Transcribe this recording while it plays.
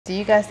Do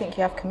you guys think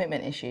you have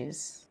commitment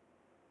issues?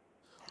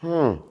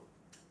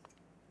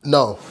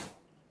 No.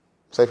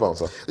 Safe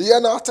answer. Yeah,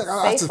 no, I have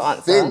Safe to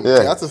answer. think. Yeah,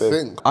 I have to safe.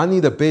 think. I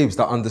need a babes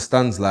that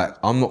understands, like,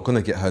 I'm not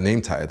gonna get her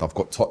name tatted. I've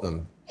got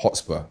Tottenham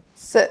Hotspur.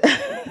 So,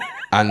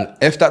 And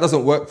if that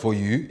doesn't work for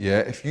you, yeah,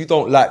 if you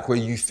don't like where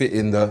you fit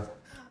in the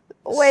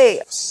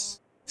wait,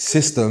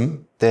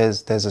 system,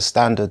 There's a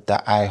standard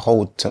that I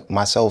hold to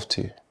myself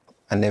to,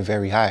 and they're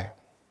very high.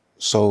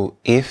 So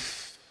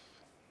if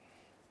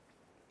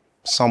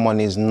someone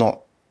is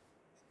not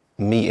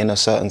meeting a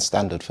certain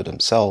standard for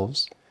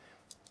themselves,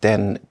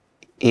 then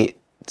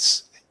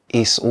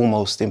it's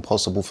almost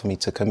impossible for me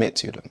to commit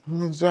to them.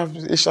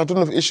 I don't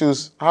have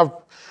issues. I have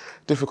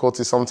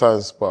difficulties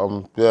sometimes, but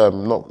yeah,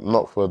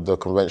 not for the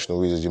conventional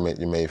reasons you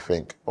may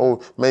think.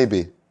 Oh,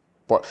 maybe,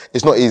 but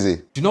it's not easy.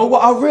 do you know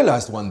what I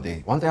realised one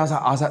day? One day I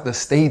was at the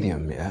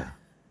stadium, yeah?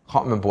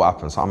 Can't remember what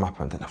happened, something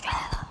happened. And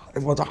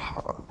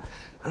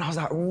I was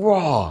like,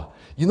 raw.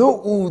 You know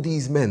all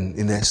these men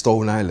in their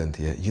Stone Island,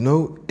 yeah? You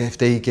know if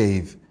they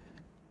gave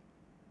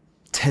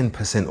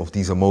 10% of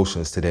these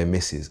emotions to their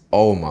missus,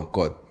 oh my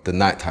God, the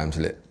night time's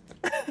lit.